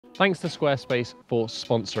Thanks to Squarespace for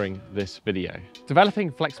sponsoring this video.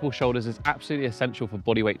 Developing flexible shoulders is absolutely essential for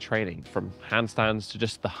bodyweight training, from handstands to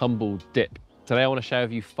just the humble dip. Today I want to share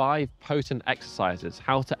with you 5 potent exercises,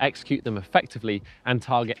 how to execute them effectively and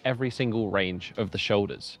target every single range of the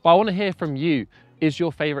shoulders. But I want to hear from you. Is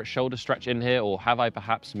your favorite shoulder stretch in here, or have I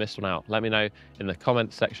perhaps missed one out? Let me know in the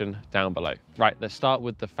comment section down below. Right, let's start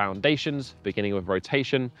with the foundations, beginning with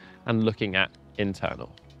rotation and looking at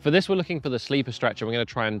internal. For this, we're looking for the sleeper stretch, and we're going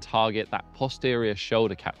to try and target that posterior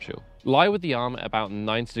shoulder capsule. Lie with the arm at about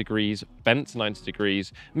 90 degrees, bent 90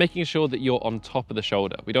 degrees, making sure that you're on top of the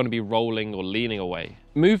shoulder. We don't want to be rolling or leaning away.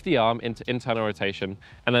 Move the arm into internal rotation,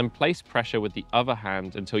 and then place pressure with the other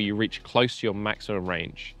hand until you reach close to your maximum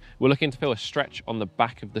range. We're looking to feel a stretch on the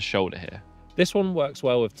back of the shoulder here. This one works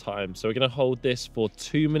well with time, so we're going to hold this for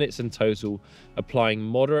 2 minutes in total, applying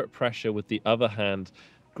moderate pressure with the other hand,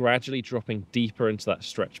 gradually dropping deeper into that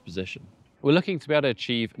stretch position. We're looking to be able to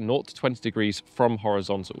achieve 0 to 20 degrees from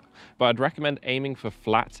horizontal, but I'd recommend aiming for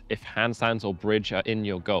flat if handstands or bridge are in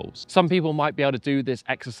your goals. Some people might be able to do this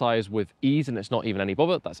exercise with ease and it's not even any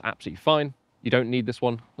bother. That's absolutely fine. You don't need this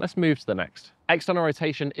one. Let's move to the next. External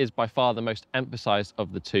rotation is by far the most emphasized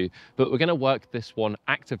of the two, but we're going to work this one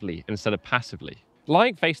actively instead of passively.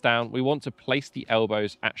 Lying face down, we want to place the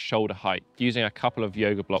elbows at shoulder height. Using a couple of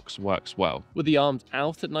yoga blocks works well. With the arms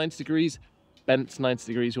out at 90 degrees, bent 90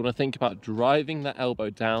 degrees, you want to think about driving that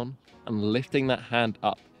elbow down and lifting that hand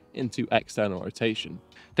up into external rotation.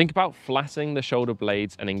 Think about flattening the shoulder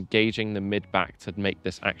blades and engaging the mid-back to make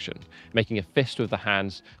this action, making a fist with the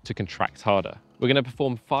hands to contract harder. We're going to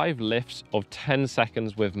perform 5 lifts of 10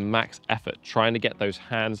 seconds with max effort, trying to get those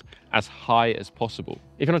hands as high as possible.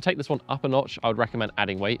 If you want to take this one up a notch, I would recommend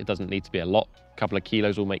adding weight. It doesn't need to be a lot. A couple of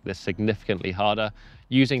kilos will make this significantly harder.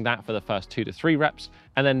 Using that for the first 2 to 3 reps,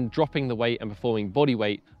 and then dropping the weight and performing body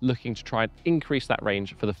weight, looking to try and increase that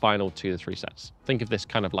range for the final 2 to 3 sets. Think of this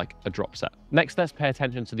kind of like a drop set. Next, let's pay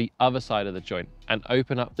attention to the other side of the joint and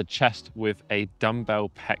open up the chest with a dumbbell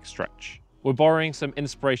pec stretch. We're borrowing some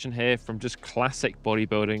inspiration here from just classic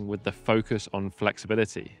bodybuilding with the focus on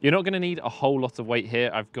flexibility. You're not going to need a whole lot of weight here.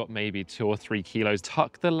 I've got maybe 2 or 3 kilos.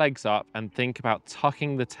 Tuck the legs up and think about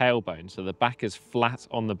tucking the tailbone so the back is flat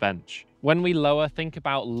on the bench. When we lower, think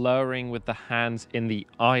about lowering with the hands in the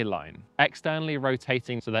eye line, externally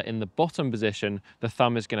rotating so that in the bottom position, the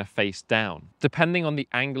thumb is going to face down. Depending on the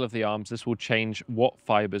angle of the arms, this will change what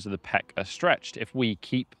fibers of the pec are stretched. If we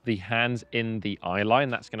keep the hands in the eye line,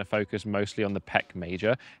 that's going to focus mostly on the pec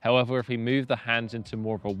major. However, if we move the hands into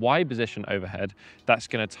more of a wide position overhead, that's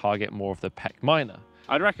going to target more of the pec minor.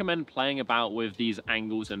 I'd recommend playing about with these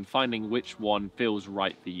angles and finding which one feels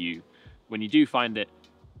right for you. When you do find it,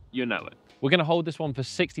 you know it. We're going to hold this one for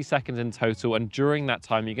 60 seconds in total, and during that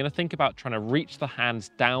time, you're going to think about trying to reach the hands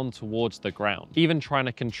down towards the ground, even trying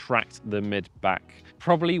to contract the mid-back.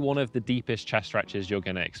 Probably one of the deepest chest stretches you're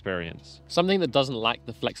going to experience. Something that doesn't lack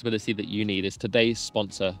the flexibility that you need is today's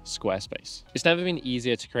sponsor, Squarespace. It's never been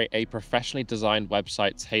easier to create a professionally designed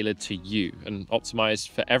website tailored to you and optimized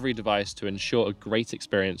for every device to ensure a great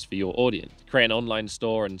experience for your audience. Create an online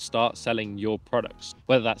store and start selling your products.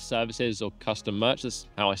 Whether that's services or custom merch, that's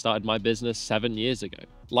how I started my business 7 years ago.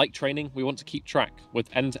 Like training, we want to keep track. With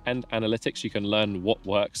end-to-end analytics, you can learn what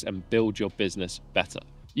works and build your business better.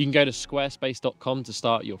 You can go to squarespace.com to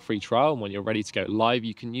start your free trial, and when you're ready to go live,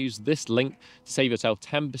 you can use this link to save yourself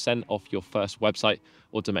 10% off your first website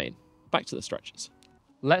or domain. Back to the stretches.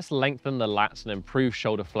 Let's lengthen the lats and improve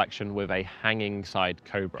shoulder flexion with a hanging side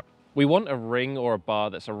cobra. We want a ring or a bar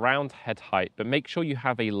that's around head height, but make sure you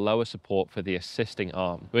have a lower support for the assisting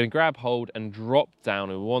arm. We're going to grab hold and drop down,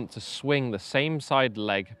 and we want to swing the same side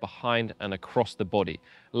leg behind and across the body,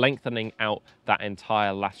 lengthening out that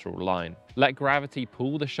entire lateral line. Let gravity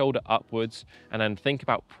pull the shoulder upwards, and then think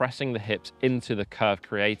about pressing the hips into the curve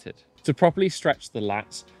created. To properly stretch the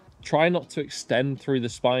lats, try not to extend through the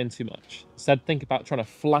spine too much. Instead, think about trying to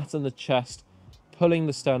flatten the chest, pulling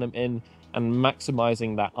the sternum in, and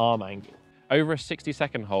maximizing that arm angle. Over a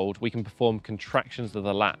 60-second hold, we can perform contractions of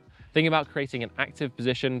the lat. Think about creating an active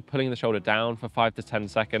position, pulling the shoulder down for 5 to 10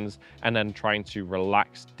 seconds, and then trying to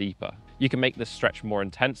relax deeper. You can make this stretch more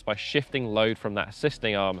intense by shifting load from that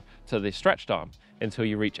assisting arm to the stretched arm until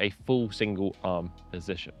you reach a full single arm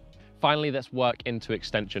position. Finally, let's work into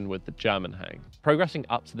extension with the German hang. Progressing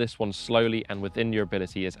up to this one slowly and within your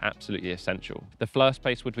ability is absolutely essential. The first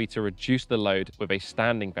place would be to reduce the load with a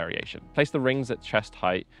standing variation. Place the rings at chest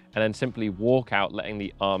height and then simply walk out, letting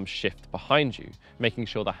the arms shift behind you, making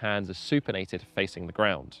sure the hands are supinated facing the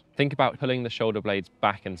ground. Think about pulling the shoulder blades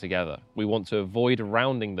back and together. We want to avoid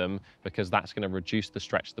rounding them because that's going to reduce the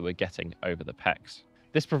stretch that we're getting over the pecs.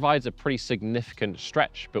 This provides a pretty significant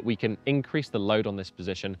stretch, but we can increase the load on this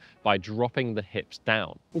position by dropping the hips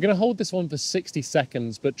down. We're going to hold this one for 60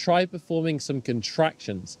 seconds, but try performing some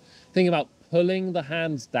contractions. Think about pulling the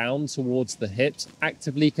hands down towards the hips,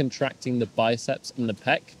 actively contracting the biceps and the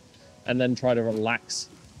pec, and then try to relax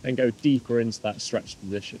and go deeper into that stretched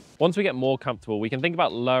position. Once we get more comfortable, we can think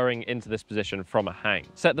about lowering into this position from a hang.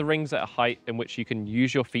 Set the rings at a height in which you can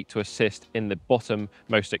use your feet to assist in the bottom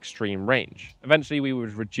most extreme range. Eventually, we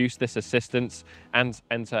would reduce this assistance and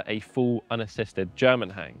enter a full unassisted German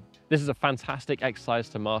hang. This is a fantastic exercise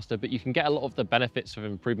to master, but you can get a lot of the benefits of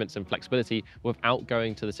improvements in flexibility without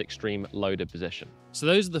going to this extreme loaded position. So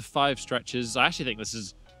those are the 5 stretches. I actually think this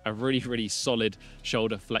is a really solid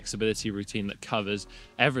shoulder flexibility routine that covers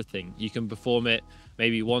everything. You can perform it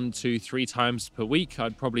maybe 1, 2, 3 times per week.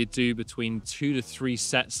 I'd probably do between 2 to 3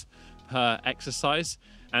 sets per exercise,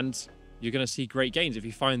 and you're going to see great gains. If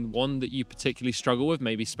you find one that you particularly struggle with,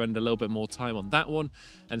 maybe spend a little bit more time on that one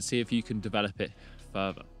and see if you can develop it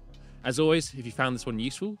further. As always, if you found this one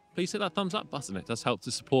useful, please hit that thumbs up button. It does help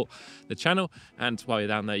to support the channel. And while you're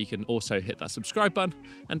down there, you can also hit that subscribe button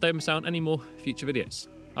and don't miss out on any more future videos.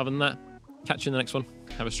 Other than that, catch you in the next one.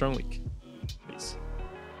 Have a strong week.